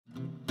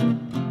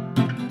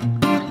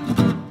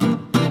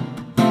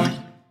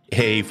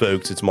Hey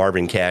folks, it's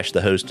Marvin Cash,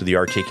 the host of the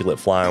Articulate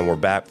Fly, and we're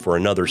back for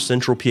another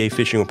Central PA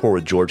fishing report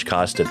with George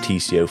Costa of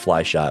TCO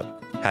Fly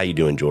Shop. How you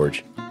doing,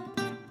 George?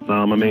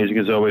 I'm amazing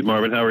as always,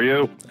 Marvin. How are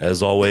you?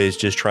 As always,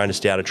 just trying to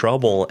stay out of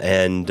trouble.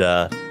 And,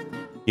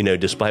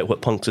 despite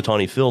what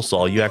Punxsutawney Phil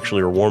saw, you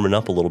actually are warming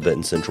up a little bit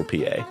in Central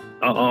PA.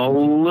 A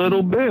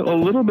little bit.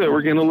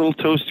 We're getting a little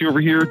toasty over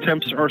here.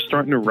 Temps are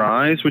starting to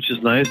rise, which is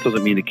nice.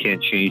 Doesn't mean it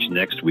can't change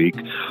next week.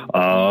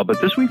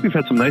 But this week we've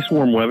had some nice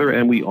warm weather,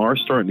 and we are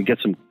starting to get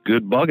some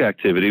good bug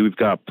activity. We've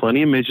got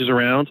plenty of midges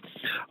around.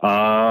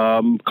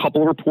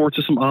 Couple of reports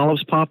of some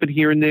olives popping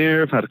here and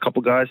there. I've had a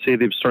couple guys say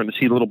they're starting to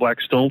see little black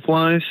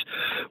stoneflies,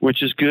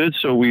 which is good.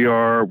 So we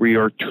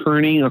are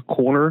turning a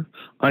corner,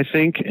 I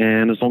think.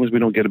 And as long as we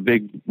don't get a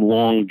big,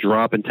 long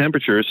drop in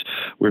temperatures,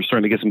 we're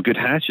starting to get some good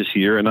hatches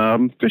here.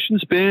 And fishing's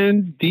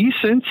been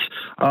decent.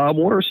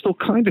 Water is still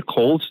kind of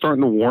cold,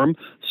 starting to warm.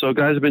 So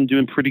guys have been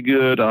doing pretty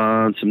good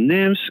on some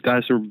nymphs.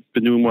 Guys have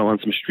been doing well on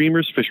some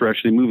streamers. Fish were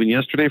actually moving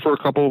yesterday for a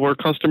couple of our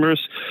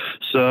customers.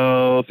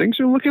 So things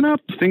are looking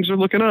up.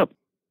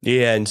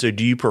 Yeah, and so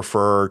do you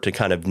prefer to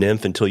kind of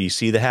nymph until you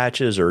see the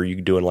hatches, or are you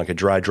doing like a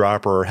dry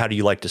dropper, or how do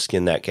you like to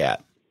skin that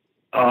cat?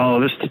 Oh,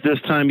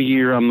 this time of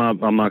year, I'm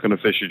not going to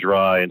fish it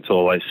dry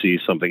until I see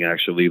something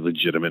actually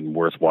legitimate and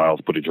worthwhile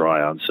to put it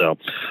dry on. So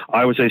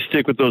I would say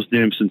stick with those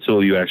nymphs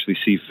until you actually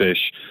see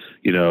fish,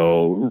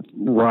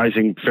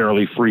 rising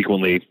fairly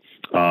frequently.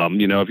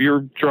 If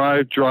you're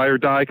dry or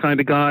die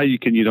kind of guy, you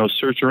can,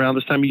 search around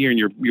this time of year and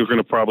you're going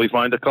to probably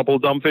find a couple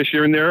of dumb fish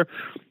here and there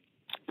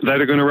that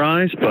are going to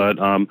rise. But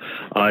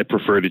I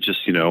prefer to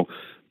just,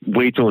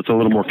 wait till it's a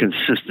little more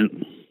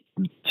consistent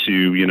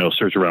to,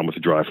 search around with a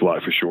dry fly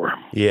for sure.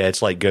 Yeah,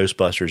 it's like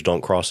Ghostbusters,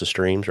 don't cross the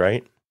streams,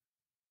 right?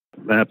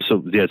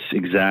 Absolutely. Yes,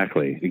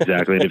 exactly.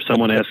 And if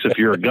someone asks if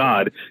you're a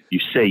god, you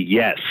say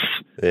yes.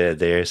 Yeah,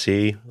 there.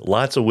 See,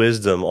 lots of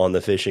wisdom on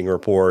the fishing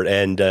report.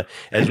 And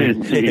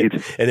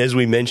as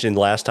we mentioned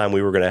last time,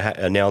 we were going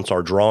to announce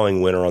our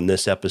drawing winner on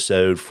this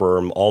episode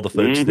from all the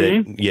folks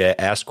that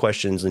asked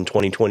questions in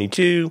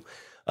 2022.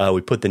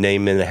 We put the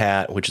name in the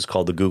hat, which is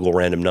called the Google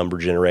Random Number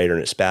Generator,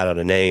 and it spat out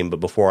a name. But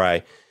before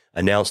I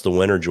announce the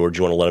winner, George,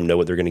 you want to let them know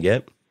what they're going to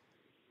get?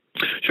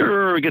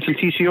 Sure, we get some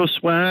TCO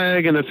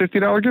swag and a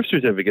 $50 gift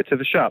certificate to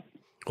the shop.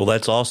 Well,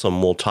 that's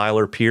awesome. Well,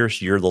 Tyler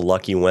Pierce, you're the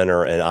lucky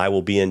winner, and I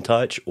will be in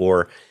touch.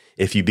 Or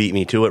if you beat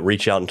me to it,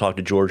 reach out and talk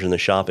to George in the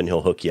shop, and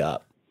he'll hook you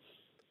up.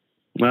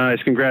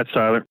 Nice. Congrats,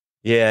 Tyler.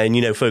 Yeah,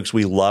 and folks,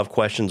 we love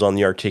questions on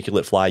the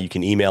Articulate Fly. You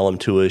can email them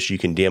to us. You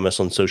can DM us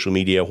on social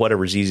media,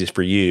 whatever's easiest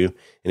for you.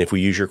 And if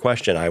we use your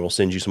question, I will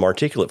send you some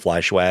Articulate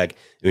Fly swag.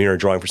 We are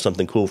drawing for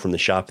something cool from the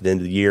shop at the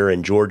end of the year.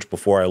 And George,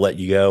 before I let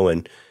you go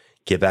and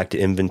get back to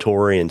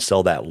inventory and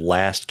sell that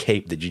last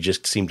cape that you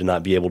just seem to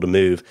not be able to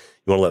move,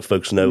 you want to let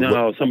folks know?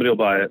 No, somebody will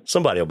buy it.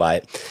 Somebody will buy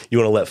it. You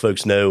want to let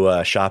folks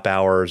know shop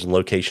hours and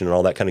location and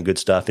all that kind of good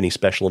stuff? Any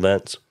special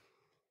events?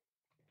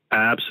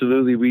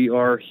 Absolutely. We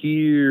are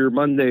here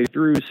Monday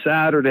through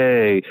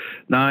Saturday,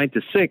 9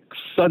 to 6,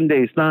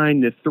 Sundays,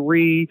 9 to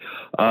 3,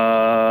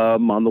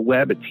 on the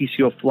web at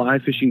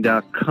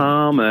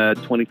tcoflyfishing.com at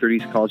 2030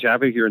 East College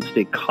Avenue here in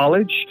State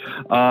College.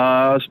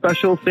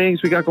 Special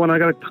things we got going on. I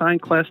got a tying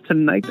class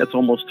tonight that's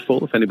almost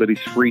full. If anybody's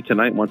free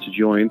tonight, wants to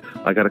join,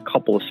 I got a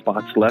couple of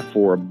spots left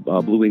for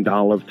a blue-winged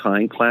olive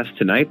tying class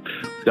tonight.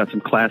 We've got some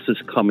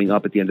classes coming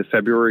up at the end of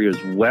February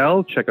as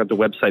well. Check out the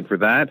website for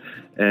that.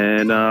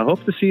 And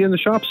hope to see you in the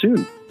shop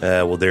soon.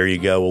 Well, there you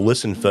go. Well,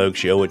 listen,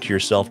 folks, you owe it to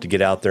yourself to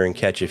get out there and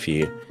catch a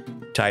few.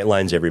 Tight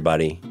lines,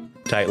 everybody.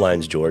 Tight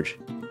lines, George.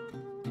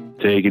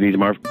 Take it easy,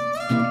 Marv.